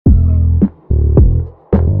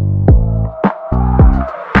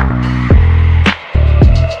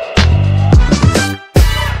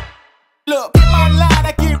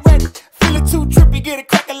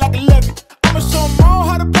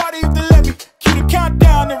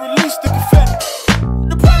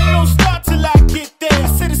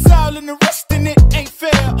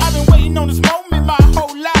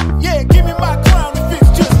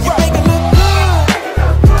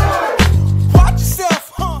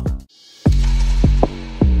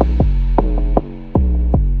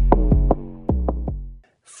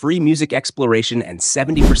free music exploration and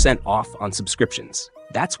 70% off on subscriptions.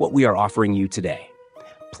 That's what we are offering you today.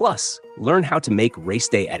 Plus, learn how to make race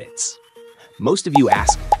day edits. Most of you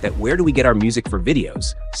ask that where do we get our music for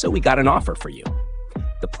videos, so we got an offer for you.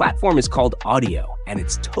 The platform is called Audiio, and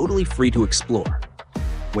it's totally free to explore.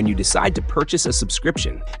 When you decide to purchase a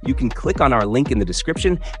subscription, you can click on our link in the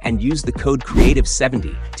description and use the code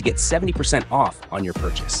CREATIVE70 to get 70% off on your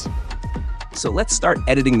purchase. So let's start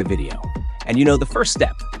editing the video. And you know the first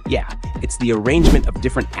step, it's the arrangement of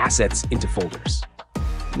different assets into folders.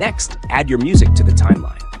 Next, add your music to the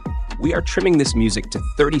timeline. We are trimming this music to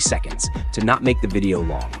 30 seconds to not make the video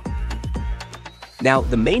long. Now,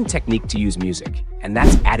 the main technique to use music, and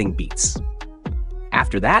that's adding beats.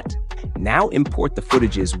 After that, now import the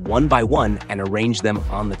footages one by one and arrange them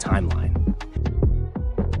on the timeline.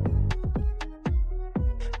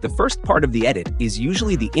 The first part of the edit is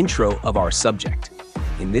usually the intro of our subject,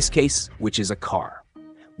 in this case, which is a car.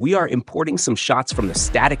 We are importing some shots from the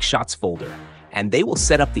static shots folder, and they will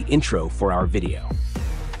set up the intro for our video.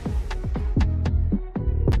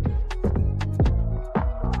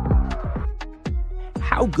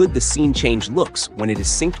 How good the scene change looks when it is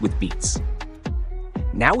synced with beats.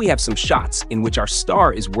 Now we have some shots in which our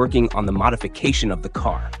star is working on the modification of the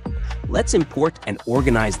car. Let's import and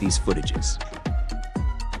organize these footages.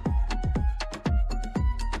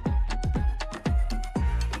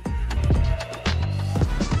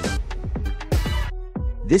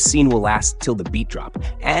 This scene will last till the beat drop,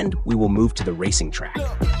 and we will move to the racing track.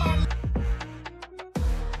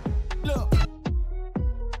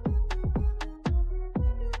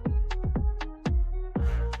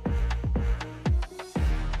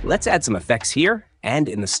 Let's add some effects here and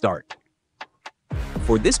in the start.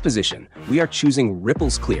 For this position, we are choosing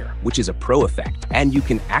Ripples Clear, which is a pro effect, and you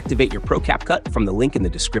can activate your Pro CapCut from the link in the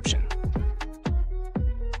description.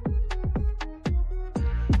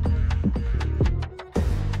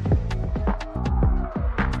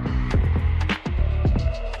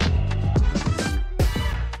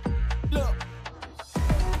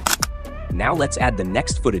 Now let's add the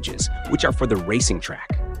next footages, which are for the racing track.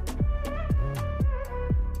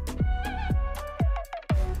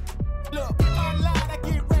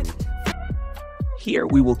 Here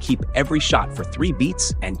we will keep every shot for 3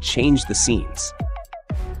 beats and change the scenes.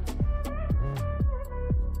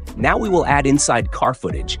 Now we will add inside car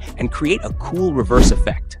footage and create a cool reverse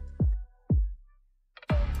effect.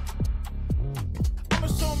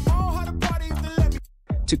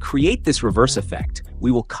 To create this reverse effect, we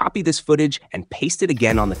will copy this footage and paste it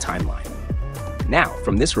again on the timeline. Now,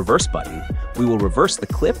 from this reverse button, we will reverse the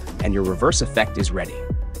clip and your reverse effect is ready.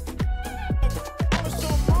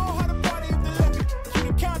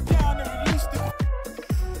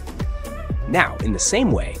 Now, in the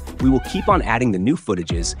same way, we will keep on adding the new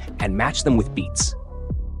footages and match them with beats.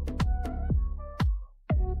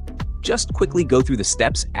 Just quickly go through the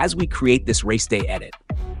steps as we create this race day edit.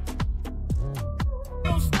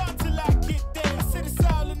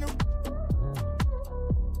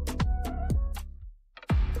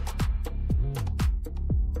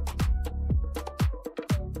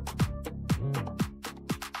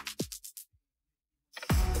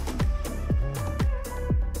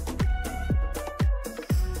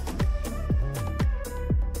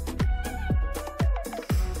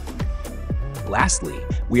 Lastly,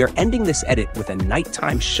 we are ending this edit with a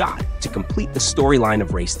nighttime shot to complete the storyline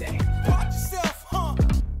of race day.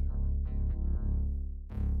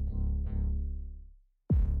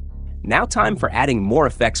 Now time for adding more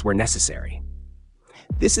effects where necessary.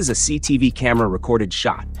 This is a CCTV camera recorded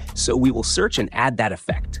shot, so we will search and add that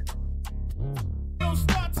effect.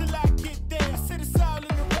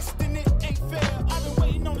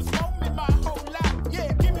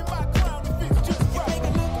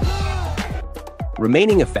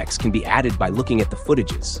 Remaining effects can be added by looking at the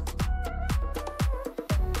footages.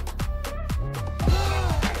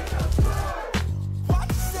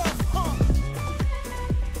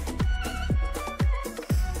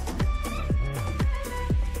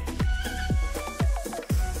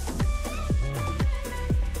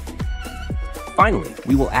 Finally,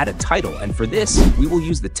 we will add a title, and for this, we will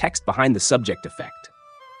use the text behind the subject effect.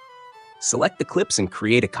 Select the clips and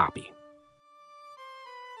create a copy.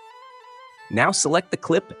 Now select the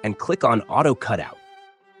clip and click on Auto Cutout.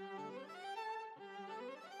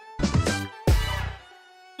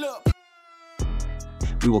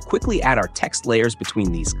 We will quickly add our text layers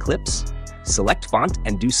between these clips, select font,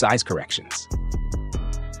 and do size corrections.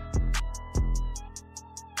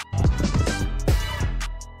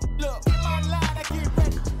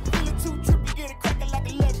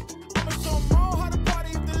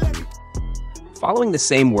 Following the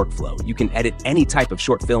same workflow, you can edit any type of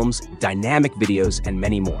short films, dynamic videos, and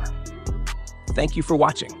many more. Thank you for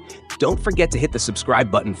watching. Don't forget to hit the subscribe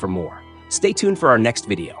button for more. Stay tuned for our next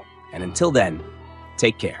video, and until then,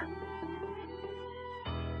 take care.